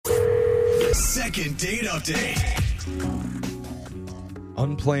Second date update.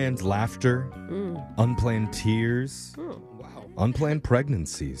 Unplanned laughter, unplanned tears, unplanned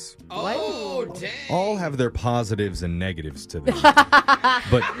pregnancies. Oh, dang. All have their positives and negatives to them.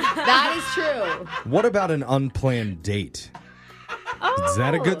 But That is true. what about an unplanned date? Is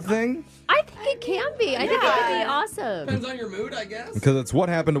that a good thing? I think it can be. I think it would be awesome. Depends on your mood, I guess. Because it's what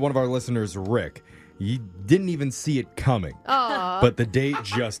happened to one of our listeners, Rick. He didn't even see it coming. But the date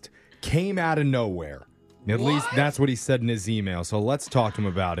just came out of nowhere. At least that's what he said in his email. So let's talk to him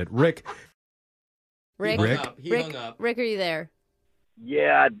about it. Rick, Rick, He hung up. Rick, are you there?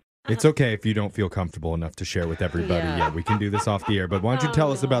 Yeah, it's okay if you don't feel comfortable enough to share with everybody Yeah. yet. We can do this off the air. But why don't you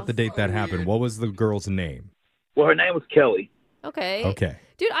tell us about the date that happened? weird. What was the girl's name? well, her name was Kelly. Okay. Okay.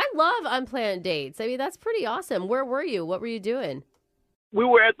 Dude, I love unplanned dates. I mean, that's pretty awesome. Where were you? What were you doing? We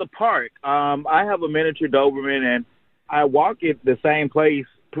were at the park. I have a miniature Doberman, and I walk at the same place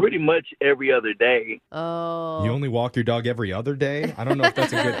pretty much every other day. Oh. You only walk your dog every other day? I don't know if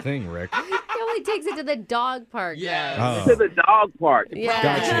that's a good thing, Rick. He only takes it to the dog park. Yeah. Oh. To the dog park. Yeah.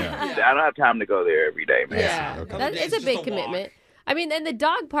 Gotcha. I don't have time to go there every day, man. Yeah. Okay. That It's is a just big a walk. commitment. I mean, and the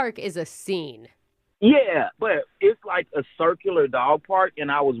dog park is a scene. Yeah, but it's like a circular dog park,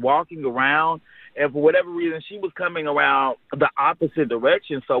 and I was walking around, and for whatever reason, she was coming around the opposite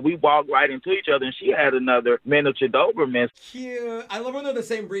direction, so we walked right into each other, and she had another miniature Doberman. Cute. I love when they're the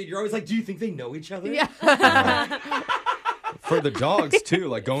same breed. You're always like, do you think they know each other? Yeah. For the dogs, too.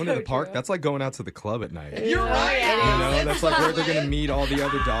 Like going to So the park, true. that's like going out to the club at night. You're right. You know, It's that's like where they're lit. going to meet all the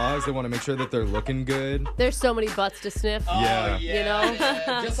other dogs. They want to make sure that they're looking good. There's so many butts to sniff. Oh, Yeah. yeah. You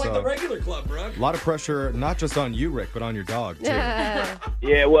know? Just like So- the regular club, Brooke. A lot of pressure, not just on you, Rick, but on your dog, too. Yeah.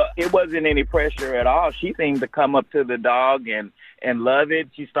 Yeah, well, it wasn't any pressure at all. She seemed to come up to the dog and love it.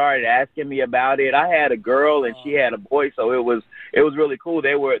 She started asking me about it. I had a girl and she had a boy, so it was really cool.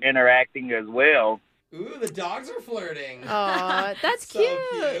 They were interacting as well. Ooh, the dogs are flirting. Aw, that's So cute.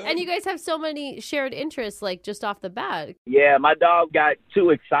 cute. And you guys have so many shared interests, like just off the bat. Yeah, my dog got too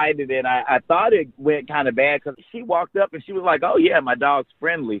excited, and I thought it went kind of bad because she walked up and she was like, "Oh yeah, my dog's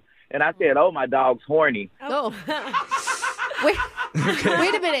friendly," and I said, "Oh, my dog's horny." Oh. Wait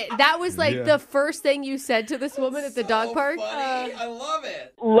a minute. That was like Yeah. the first thing you said to this woman at the dog So park? Funny. I love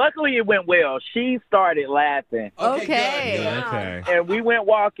it. Luckily, it went well. She started laughing, Okay. Good, good. Okay. and we went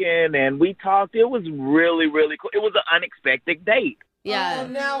walking and we talked. It was really, really cool. It was an unexpected date. Yeah. Oh,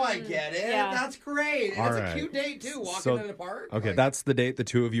 now I get it. Yeah. That's great. And All it's right. a cute date, too, walking So- in the park. Okay, Like, that's the date, the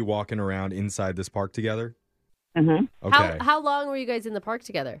two of you walking around inside this park together? Mm-hmm. Okay. How long were you guys in the park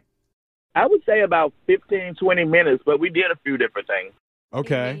together? I would say about 15, 20 minutes, but we did a few different things.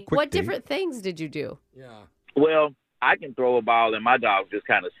 Okay. Quick What date. different things did you do? Yeah. Well, I can throw a ball and my dog just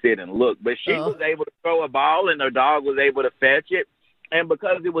kind of sit and look. But she Oh. was able to throw a ball and her dog was able to fetch it. And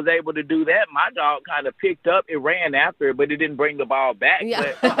because it was able to do that, my dog kind of picked up. It ran after it, but it didn't bring the ball back.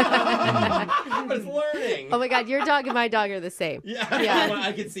 Yeah. But it's learning. Oh my God, your dog and my dog are the same. Yeah. Yeah.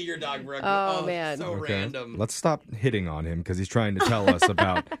 I can see your dog, Brooke. Oh, man. So Okay. random. Let's stop hitting on him because he's trying to tell us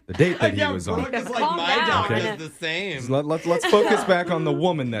about the date that he yeah, was Brooke on. is like Calm my down. dog Okay. does the same. Let's focus back on the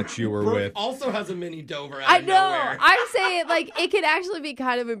woman that you were Brooke with. also has a mini Dover out I of know. nowhere. I'm saying, like, it can actually be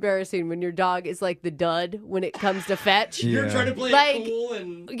kind of embarrassing when your dog is like the dud when it comes to fetch. You're Yeah. trying to play Like- it cool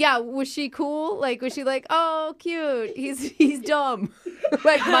and Yeah, was she cool? Like, was she like, oh, cute? He's dumb,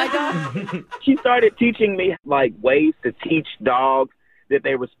 like my dog. She started teaching me, like, ways to teach dogs that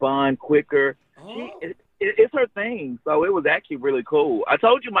they respond quicker. It's her thing. So it was actually really cool. I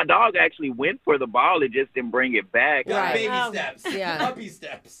told you my dog actually went for the ball. It just didn't bring it back. got Right. baby Oh. steps. Yeah. Puppy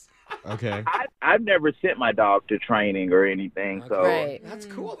steps. Okay. I've never sent my dog to training or anything. So Right. That's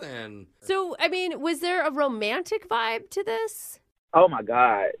cool then. So, I mean, was there a romantic vibe to this? Oh my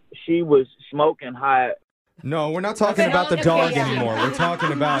God, she was smoking hot. No, we're not talking Okay, about the okay, dog yeah. anymore. We're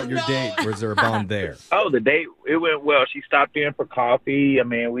talking about your No. date. Was there a bond there? Oh, the date, it went well. She stopped in for coffee. I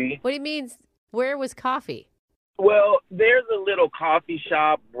mean, What do you mean? Where was coffee? well, there's a little coffee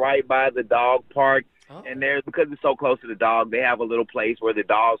shop right by the dog park. Oh. And there's, because it's so close to the dog, they have a little place where the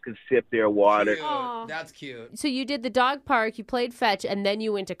dogs can sip their water. Cute. Aw. That's cute. So you did the dog park, you played fetch, and then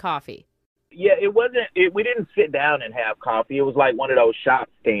you went to coffee. Yeah, it wasn't, we didn't sit down and have coffee. It was like one of those shop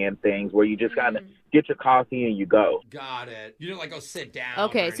stand things where you just kind of get your coffee and you go. Got it. You didn't like go sit down.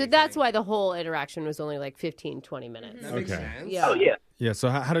 Okay, or so that's anything. why the whole interaction was only like 15, 20 minutes. That makes Okay. sense. Yeah. Oh, yeah. Yeah, so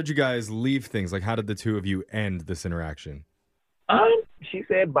how did you guys leave things? Like, how did the two of you end this interaction? She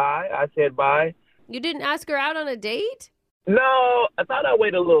said bye. I said bye. You didn't ask her out on a date? No, I thought I'd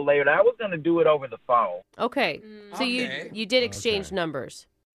wait a little later. I was going to do it over the phone. Okay. So Okay. you did exchange Okay. numbers.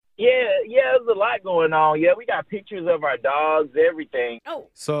 there's a lot going on. Yeah, we got pictures of our dogs, everything. Oh,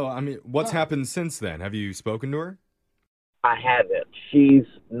 So, I mean, what's happened since then? Have you spoken to her? I haven't. She's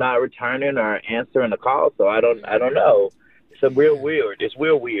not returning or answering the call, so I don't know. It's real weird. It's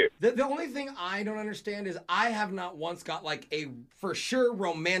real weird. The only thing I don't understand is I have not once got like a for sure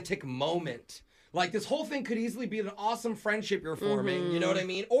romantic moment. Like this whole thing could easily be an awesome friendship you're forming, you know what I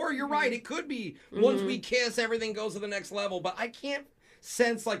mean? Or you're right, it could be once we kiss, everything goes to the next level. But I can't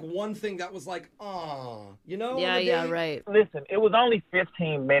sense like one thing that was like, you know? Yeah, on the yeah, date? right. Listen, it was only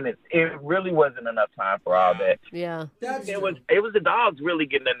 15 minutes. It really wasn't enough time for all that. Yeah. That's It true. was the dogs really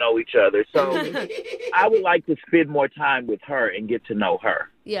getting to know each other. So I would like to spend more time with her and get to know her.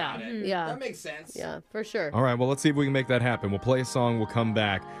 Yeah. Got it. Yeah. That makes sense. Yeah, for sure. All right, well, let's see if we can make that happen. We'll play a song, we'll come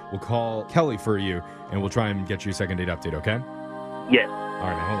back, we'll call Kelly for you, and we'll try and get you a second date update, okay? Yes. All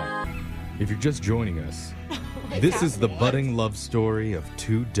right, now hold on. If you're just joining us, this is the budding love story of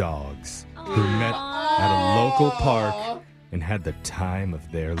two dogs who met at a local park and had the time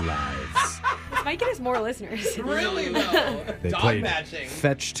of their lives. this might get us more listeners. Really though. They Dog played matching.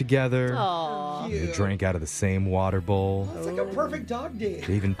 fetch together. Aw. They Cute. drank out of the same water bowl. That's like a perfect dog date.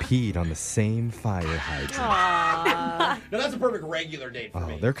 They even peed on the same fire hydrant. Aw. No, that's a perfect regular date for Oh,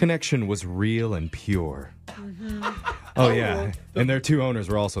 me. their connection was real and pure. Oh, yeah. And their two owners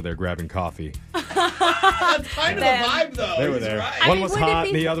were also there grabbing coffee. That's kind of the vibe though. They were He's there. right. One mean, was wouldn't it hot, be-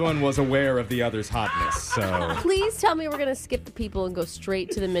 and the other one was aware of the other's hotness. So Please tell me we're going to skip the people and go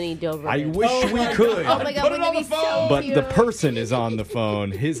straight to the mini Doberman. I wish we my could. Oh my God, Put it wouldn't on it be the phone. so But cute? the person is on the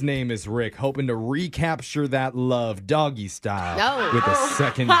phone. His name is Rick, hoping to recapture that love doggy style No. with a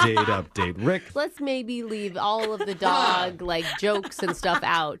second date update. Rick, Let's maybe leave all of the dog like jokes and stuff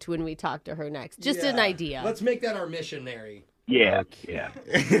out when we talk to her next. Just an Yeah. idea. Let's make that our missionary. Yeah. Yeah.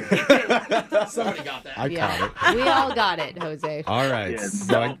 Somebody got that. I yeah. caught it. We all got it, Jose. All right. Yeah,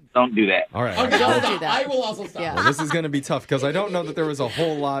 So don't do that. all right. Okay, Don't I'll do stop. that. I will also stop. Yeah. Well, this is going to be tough because I don't know that there was a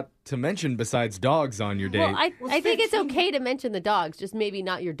whole lot to mention besides dogs on your date. Well, I think it's okay to mention the dogs, just maybe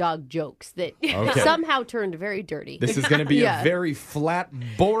not your dog jokes that Okay. somehow turned very dirty. This is going to be Yeah. a very flat,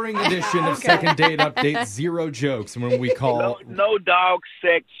 boring edition of Second Date Update. Zero jokes when we call. No dog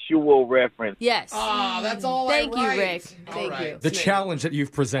sexual reference. Yes. That's all Thank I you, write. Rick. All Thank right. you. The Snake. challenge that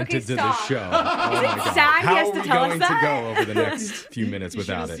you've presented Okay, to this stop. show. Oh my God. sad he How has are to we tell us going that? to go over the next few minutes You should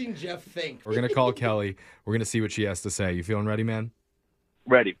without have it? seen Jeff think. We're going to call Kelly. We're going to see what she has to say. You feeling ready, man?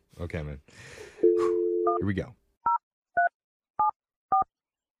 Ready. Okay, man. Here we go.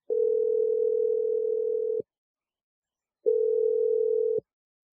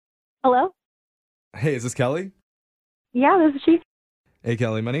 Hello? Hey, is this Kelly? Yeah, this is she. Hey,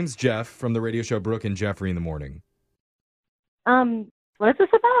 Kelly. My name's Jeff from the radio show Brooke and Jeffrey in the Morning. What is this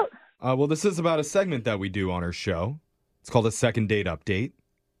about? Well, this is about a segment that we do on our show. It's called a Second Date Update.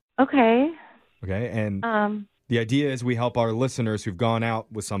 Okay. Okay, and Um, the idea is we help our listeners who've gone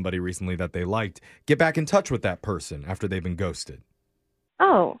out with somebody recently that they liked get back in touch with that person after they've been ghosted.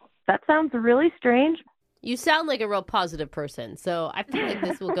 oh, that sounds really strange. You sound like a real positive person, so I feel like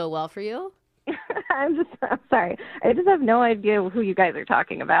this will go well for you. I'm sorry. I just have no idea who you guys are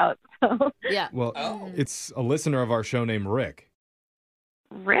talking about. So, Yeah. Well, Oh. it's a listener of our show named Rick.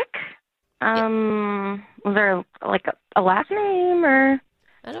 Rick? Was there like a last name or?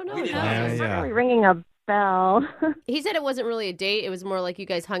 I don't know. We what didn't that ask. was. It's not Yeah. really ringing a bell. He said it wasn't really a date. It was more like you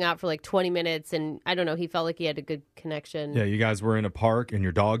guys hung out for like 20 minutes, and I don't know. He felt like he had a good connection. Yeah, you guys were in a park and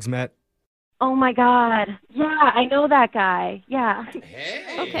your dogs met. Oh my God. Yeah, I know that guy. Yeah.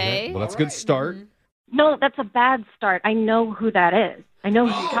 Hey. Okay. Well, that's a All good right. start. No, that's a bad start. I know who that is. I know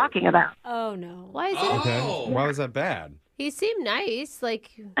who you're talking about. Oh no. Why is it? Okay. Oh. Why was that bad? He seemed nice. Like,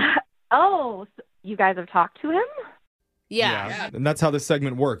 Oh, so you guys have talked to him? yeah. And that's how this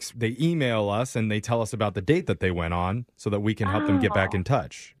segment works. They email us and they tell us about the date that they went on so that we can help them get back in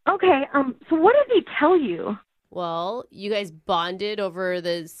touch. Okay. So what did he tell you? Well, you guys bonded over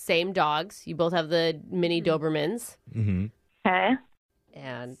the same dogs. You both have the mini Dobermans, Mm-hmm. Okay.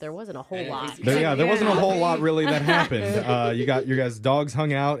 and there wasn't a whole And lot. he's- There wasn't a whole lot really that happened. You got your guys' dogs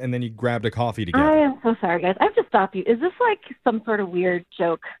hung out and then you grabbed a coffee I together. am so sorry, guys. I have to stop you. Is this like some sort of weird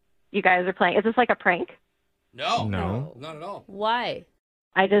joke you guys are playing? Is this like a prank? No. No. Not at all. Why?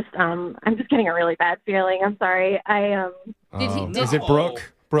 I'm just getting a really bad feeling. I'm sorry. Did he- Is it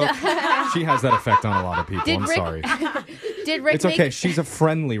Brooke? Brooke, she has that effect on a lot of people. Did I'm Rick? sorry. Did Rick? It's okay. She's a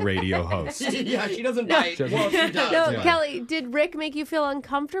friendly radio host. Yeah, she doesn't bite. She doesn't- Well, she does. No, Yeah. Kelly. Did Rick make you feel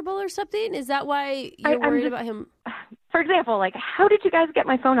uncomfortable or something? Is that why you're I'm worried just- about him? For example, like, how did you guys get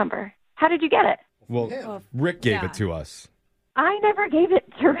my phone number? How did you get it? Well, Yeah. Rick gave Yeah. it to us. I never gave it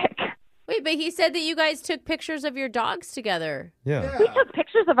to Rick. Wait, but he said that you guys took pictures of your dogs together. Yeah. We took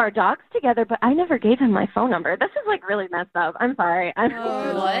pictures of our dogs together, but I never gave him my phone number. This is like really messed up. I'm sorry. I'm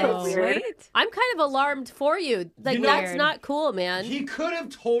What? so weird. Sweet. I'm kind of alarmed for you. Like, You know- that's not cool, man. He could have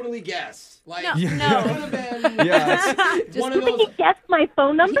totally guessed. Like, No, it no. could have been Yeah, one You of think those. he guessed my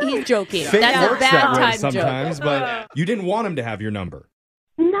phone number? He's joking. Fate That's a works bad that way time sometimes, joke. but you didn't want him to have your number.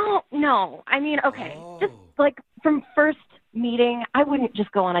 No. I mean, okay. Oh. Just like from first meeting, I wouldn't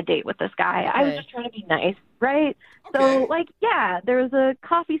just go on a date with this guy. I was Okay. just trying to be nice, right? Okay. So, like, yeah, there was a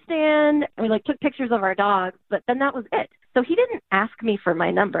coffee stand, and we, like, took pictures of our dogs, but then that was it. So he didn't ask me for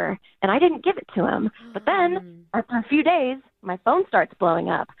my number, and I didn't give it to him. But then, after a few days, my phone starts blowing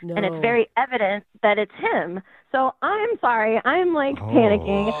up, and it's No. very evident that it's him. So I'm sorry. I'm, like, Oh.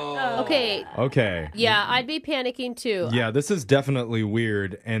 panicking. Oh. Okay. Okay. Yeah, I'd be panicking too. Yeah, this is definitely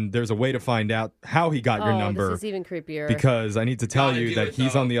weird, and there's a way to find out how he got your number. This is even creepier. Because I need to tell Gotta you do that it,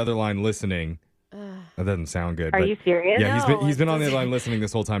 he's though. on the other line listening. That doesn't sound good. Are but you serious? Yeah, No, he's been on the it other line listening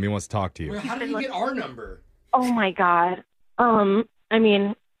this whole time. He wants to talk to you. Well, how did he get our number? Oh, my God. I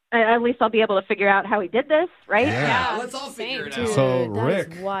mean, at least I'll be able to figure out how he did this, right? Yeah. Let's all figure it Same. out. So, Dude, that is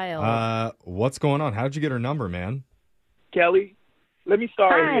Rick, wild. what's going on? How'd you get her number, man? Kelly, let me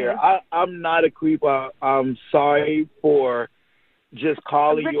start Hi. here. I'm not a creep. I'm sorry for just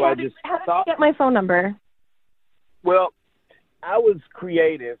calling Rick, you. how I did just you thought, get my phone number? well, I was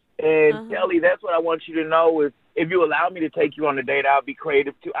creative. And Kelly, that's what I want you to know is if you allow me to take you on a date, I'll be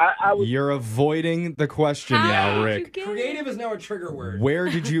creative too. I was You're avoiding the question now, Rick. Creative is now a trigger word. Where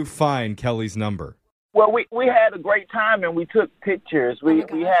did you find Kelly's number? well, we had a great time and we took pictures. We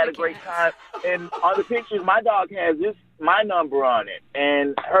had a great time. And on the pictures, my dog has my number on it,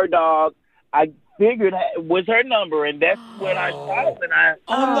 and her dog, I figured was her number, and that's when I called and I.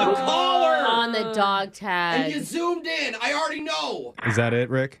 On the collar. On the dog And tag. you zoomed in. I already know. Is that it,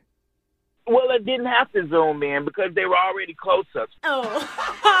 Rick? Well, it didn't have to zoom in because they were already close-ups. Okay.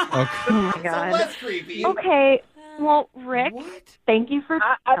 Oh, my So God. less creepy. Okay. Well, Rick, What? thank you for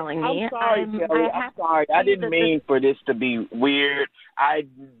telling me. I'm sorry, Kelly. I I'm have sorry. to I see didn't that mean for this to be weird. I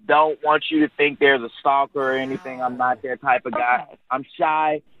don't want you to think there's a stalker or anything. I'm not that type of guy. Okay. I'm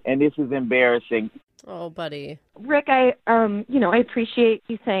shy, and this is embarrassing. Oh, buddy. Rick, I appreciate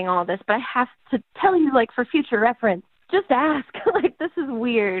you saying all this, but I have to tell you, like, for future reference, just ask. Like, this is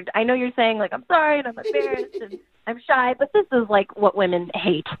weird. I know you're saying, like, I'm sorry and I'm embarrassed and I'm shy, but this is, like, what women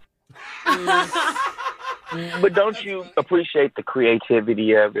hate. But don't you appreciate the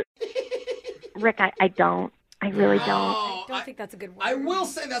creativity of it? Rick, I don't. I really don't. Oh, I don't think that's a good word. I will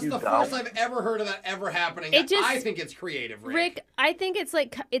say that's the first I've ever heard of that ever happening. It just- I think it's creative, Rick. Rick, I think it's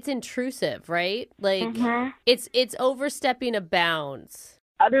like it's intrusive, right? Like Mhm. it's overstepping a bounds.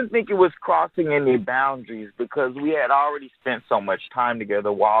 I didn't think it was crossing any boundaries because we had already spent so much time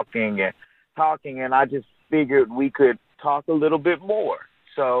together walking and talking, and I just figured we could talk a little bit more.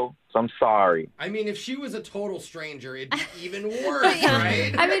 So I'm sorry. I mean, if she was a total stranger, it'd be even worse,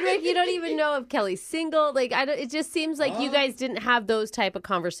 right? I mean, Rick, you don't even know if Kelly's single. Like, it just seems like you guys didn't have those type of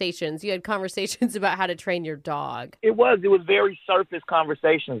conversations. You had conversations about how to train your dog. It was very surface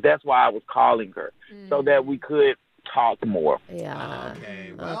conversations. That's why I was calling her, so that we could talk more. Yeah.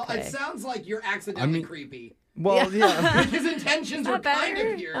 Okay. Well, Okay. it sounds like you're accidentally mean- creepy. Well, yeah. His intentions were kind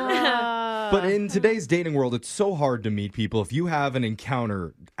of pure. But in today's dating world, it's so hard to meet people. If you have an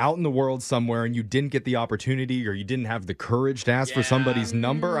encounter out in the world somewhere and you didn't get the opportunity or you didn't have the courage to ask for somebody's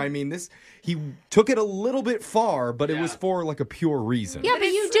number, I mean, he took it a little bit far, but it was for like a pure reason. Yeah, but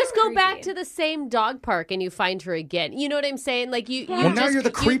you it's just so go back creepy. to the same dog park and you find her again. You know what I'm saying? Like you. Well, now just- you're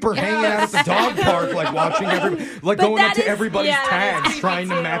the creeper you- hanging out at the dog park, like watching like But going up that to is- everybody's yeah, that is tags, trying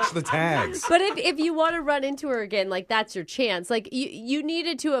to match the tags. But if you want to run into her again, like that's your chance. Like you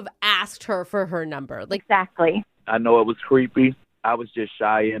needed to have asked her for her number. Like Exactly. I know it was creepy. I was just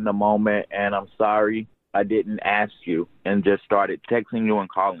shy in the moment, and I'm sorry I didn't ask you and just started texting you and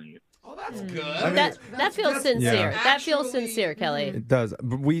calling you. Oh, that's good. that feels sincere. Yeah. That feels Actually- sincere, Kelly. It does.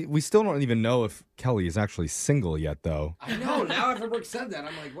 But we still don't even know if Kelly is actually single yet, though. I know. Now after Brooke said that,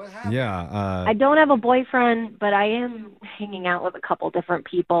 I'm like, what happened? Yeah. I don't have a boyfriend, but I am hanging out with a couple different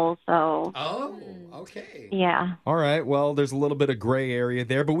people, so Oh, okay. yeah. All right. Well, there's a little bit of gray area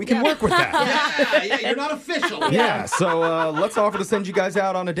there, but we can work with that. Yeah, you're not official. Yeah. So let's offer to send you guys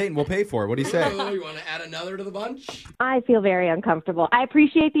out on a date, and we'll pay for it. What do you say? Oh, you want to add another to the bunch? I feel very uncomfortable. I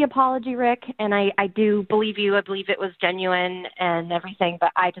appreciate the apology, Rick, and I do believe you. I believe it was genuine and everything,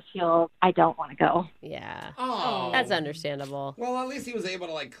 but I just feel I don't want to go. will. Yeah. Oh. That's understandable. Well, at least he was able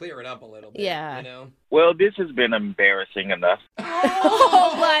to like clear it up a little bit. Yeah. You know? Well, this has been embarrassing enough.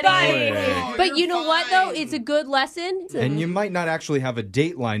 Oh, buddy. Oh, But you're you know what, though? fine. It's a good lesson. And you might not actually have a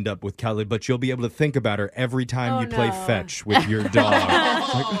date lined up with Kelly, but you'll be able to think about her every time Oh, you play no. fetch with your dog.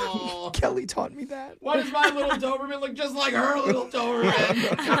 Oh. Kelly taught me that. Why does my little Doberman look just like her little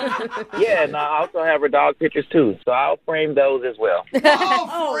Doberman? Yeah, and I also have her dog pictures too, so I'll frame those as well.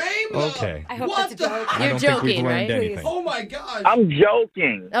 Oh, frame them. Okay. I hope What that's a the- joke. I You're don't think we've joking, learned right? anything. Oh my gosh. I'm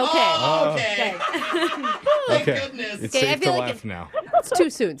joking. Okay. Oh, okay. Thank Okay. goodness. It's Okay, I safe to feel like laugh now. It's too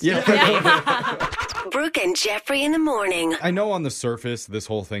soon. Still. Brooke and Jeffrey in the morning. I know on the surface this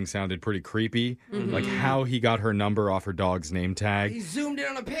whole thing sounded pretty creepy, like how he got her number off her dog's name He tag. zoomed in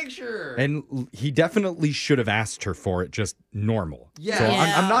on a picture. And he definitely should have asked her for it, just normal. Yeah. So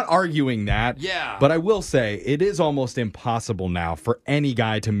Yeah. I'm not arguing that. Yeah. But I will say it is almost impossible now for any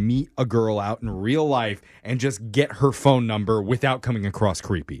guy to meet a girl out in real life and just get her phone number without coming across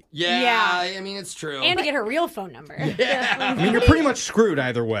creepy. yeah, I mean, it's true. And to get her real phone number. I mean, you're pretty much screwed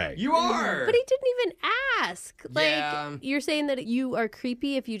either way. You are. But he didn't even ask. Like, Yeah. you're saying that you are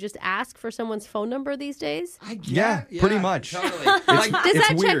creepy if you just ask for someone's phone number these days? Yeah, pretty much. Totally. Does It's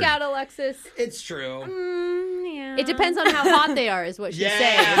that weird. check out, Alexis? It's true. Yeah. It depends on how hot they are, is what she's Yeah.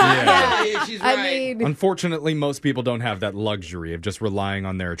 saying. Yeah, she's right. I mean, Unfortunately, most people don't have that luxury of just relying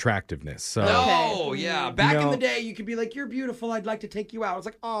on their attractiveness. So No, yeah. Back in No. the day, you could be like, "You're beautiful. I'd like to take you out." It's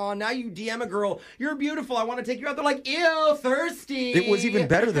like, "Oh, now you DM a girl. You're beautiful. I want to take you out." They're like, "Ew, thirsty." it was even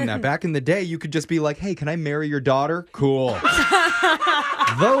better than that. Back in the day, you could just be like, "Hey, can I marry your daughter?" Cool.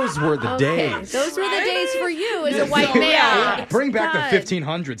 Those were the okay. days. Those were the days for you as a Yes, white so man. right. Bring back God. the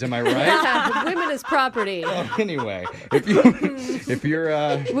 1500s. Am I right? Yeah, women as property. Anyway, if you're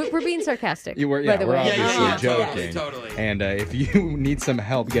We're being sarcastic. we're by the way. obviously Yeah, joking. totally. And if you need some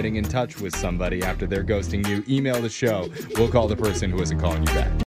help getting in touch with somebody after they're ghosting you, email the show. We'll call the person who isn't calling you back.